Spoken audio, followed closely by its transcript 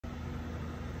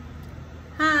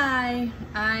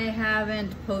I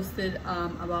haven't posted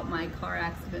about my car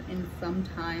accident in some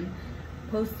time.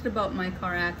 Posted about my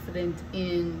car accident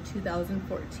in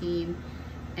 2014,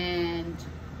 and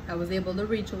I was able to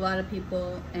reach a lot of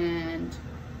people, and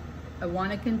I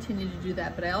want to continue to do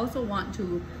that, but I also want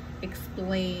to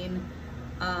explain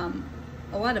a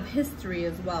lot of history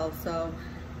as well. So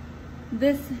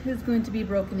this is going to be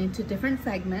broken into different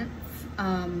segments,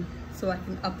 so I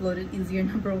can upload it easier,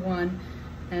 number one,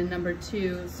 and number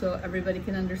two, so everybody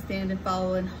can understand and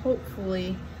follow, and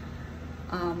hopefully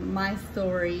my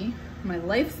story, my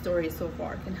life story so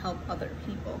far, can help other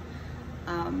people.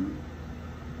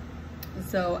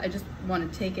 So I just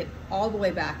want to take it all the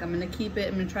way back. I'm going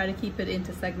to try to keep it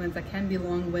into segments. I can be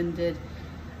long-winded,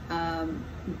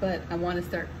 but I want to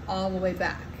start all the way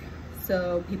back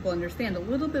so people understand a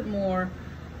little bit more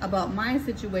about my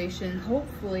situation.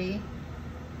 Hopefully,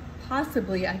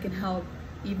 possibly I can help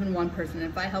even one person.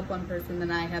 If I help one person,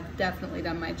 then I have definitely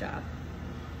done my job.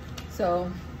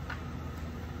 So,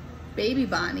 baby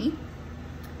Bonnie,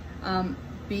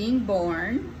 being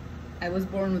born, I was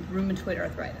born with rheumatoid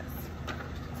arthritis.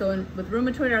 So with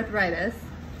rheumatoid arthritis,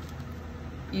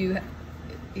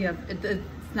 it's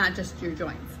not just your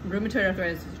joints. Rheumatoid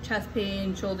arthritis is chest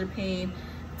pain, shoulder pain,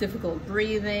 difficult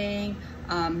breathing,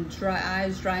 dry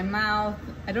eyes, dry mouth.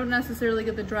 I don't necessarily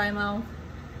get the dry mouth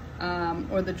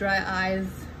or the dry eyes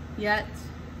yet.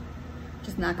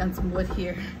 Just knock on some wood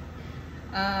here.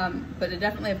 But I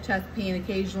definitely have chest pain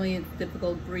occasionally. It's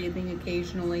difficult breathing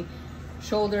occasionally.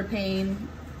 Shoulder pain,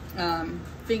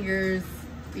 fingers,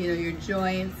 your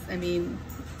joints. I mean,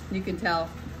 you can tell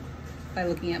by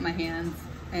looking at my hands.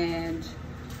 And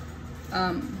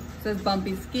says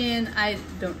bumpy skin. I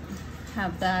don't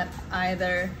have that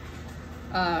either.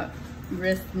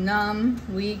 Wrist numb,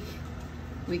 weak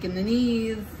in the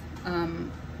knees,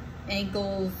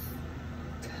 ankles,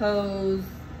 toes,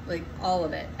 like all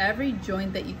of it. Every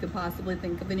joint that you could possibly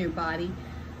think of in your body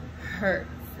hurts.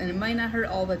 And it might not hurt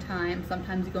all the time.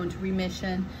 Sometimes you go into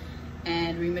remission,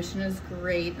 and remission is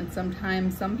great. And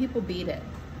sometimes some people beat it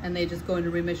and they just go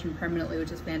into remission permanently,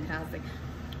 which is fantastic.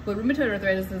 But rheumatoid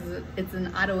arthritis it's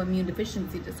an autoimmune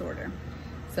deficiency disorder.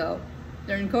 So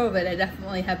during COVID, I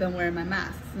definitely have been wearing my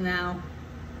masks. Now,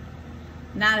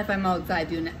 not if I'm outside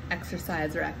doing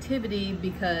exercise or activity,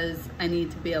 because I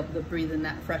need to be able to breathe in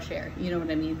that fresh air. You know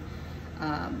what I mean?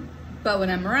 But when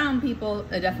I'm around people,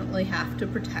 I definitely have to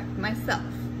protect myself.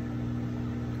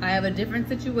 I have a different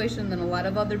situation than a lot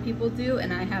of other people do,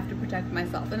 and I have to protect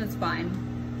myself, and it's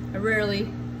fine. I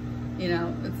rarely,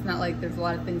 it's not like there's a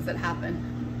lot of things that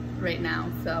happen right now.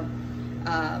 So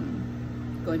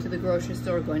going to the grocery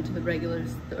store, going to the regular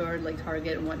store like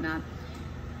Target and whatnot,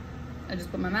 I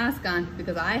just put my mask on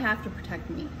because I have to protect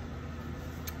me.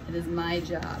 It is my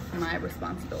job, my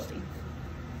responsibility.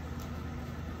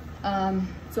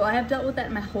 So I have dealt with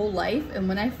that my whole life, and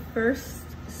when I first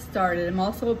started, I'm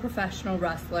also a professional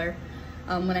wrestler.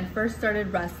 When I first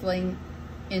started wrestling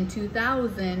in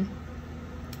 2000,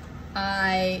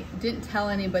 I didn't tell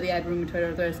anybody I had rheumatoid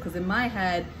arthritis, because in my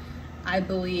head, I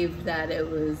believed that it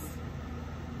was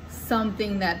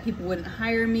something that people wouldn't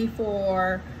hire me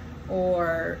for,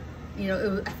 or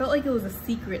I felt like it was a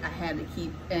secret I had to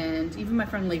keep. And even my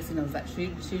friend Lacey knows that.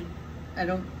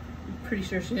 Pretty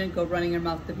sure she didn't go running her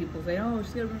mouth to people saying, oh,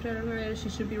 she's got rheumatoid arthritis, she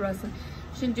should be wrestling.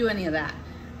 She didn't do any of that.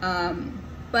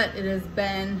 But it has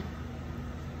been,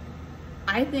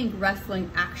 I think wrestling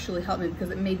actually helped me because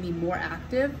it made me more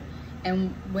active.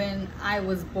 And when I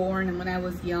was born and when I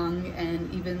was young,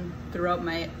 and even throughout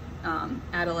my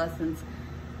adolescence,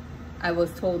 I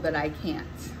was told that I can't.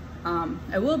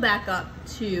 I will back up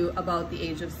to about the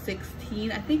age of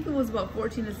 16. I think it was about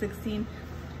 14 to 16.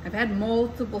 I've had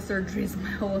multiple surgeries my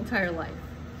whole entire life.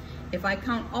 If I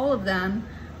count all of them,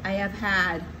 I have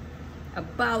had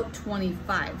about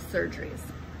 25 surgeries.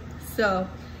 So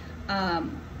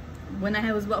when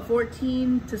I was about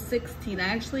 14 to 16, I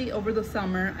actually, over the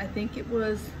summer, I think it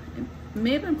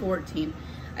may have been 14,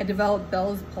 I developed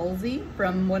Bell's palsy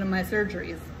from one of my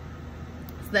surgeries.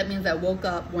 So that means I woke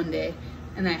up one day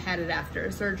and I had it after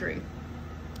a surgery.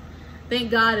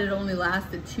 Thank God it only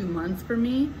lasted 2 months for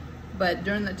me, but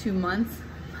during the 2 months,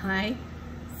 my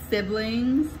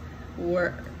siblings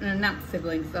were, not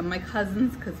siblings, my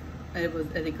cousins, because I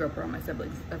didn't grow up around my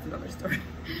siblings, that's another story.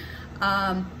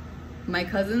 My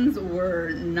cousins were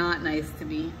not nice to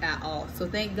me at all. So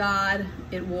thank God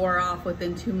it wore off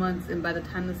within 2 months, and by the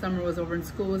time the summer was over and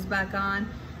school was back on,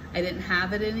 I didn't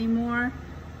have it anymore.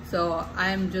 So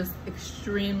I'm just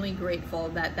extremely grateful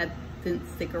that that didn't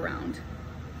stick around.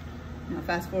 Now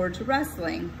fast forward to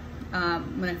wrestling.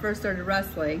 When I first started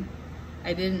wrestling,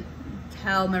 I didn't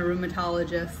tell my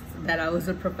rheumatologists that I was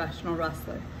a professional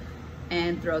wrestler.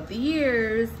 And throughout the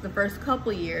years, the first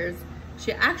couple years,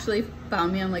 she actually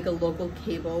found me on like a local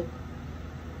cable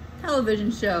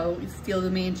television show, Steel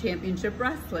Domain Championship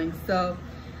Wrestling. So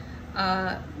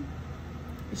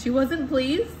she wasn't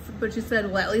pleased, but she said,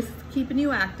 well, at least it's keeping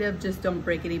you active, just don't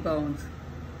break any bones.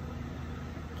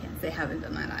 Can't say I haven't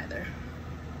done that either.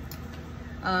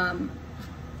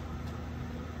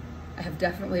 I have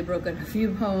definitely broken a few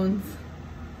bones.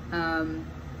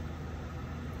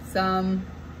 Some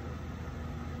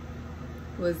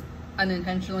was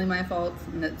unintentionally my fault,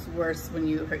 and it's worse when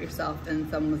you hurt yourself, and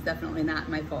some was definitely not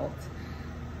my fault.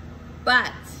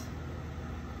 But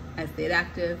I stayed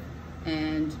active,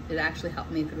 and it actually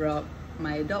helped me throughout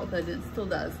my adulthood. It still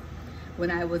does.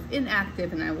 When I was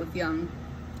inactive and I was young,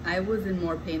 I was in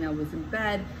more pain. I was in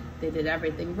bed. They did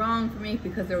everything wrong for me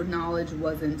because their knowledge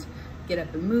wasn't get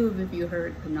up and move if you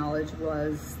hurt. The knowledge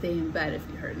was stay in bed if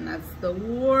you hurt, and that's the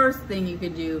worst thing you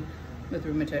could do with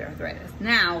rheumatoid arthritis.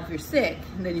 Now, if you're sick,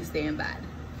 then you stay in bed,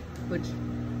 which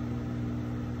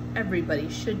everybody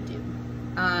should do.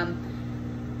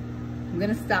 I'm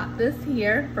gonna stop this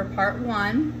here for part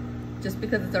 1, just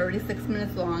because it's already 6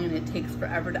 minutes long and it takes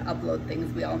forever to upload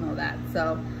things. We all know that.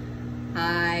 So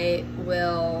I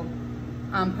will,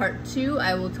 on part 2,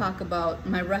 I will talk about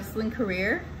my wrestling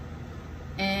career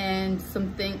and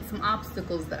some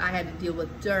obstacles that I had to deal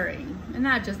with during, and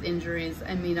not just injuries,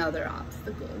 I mean other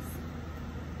obstacles.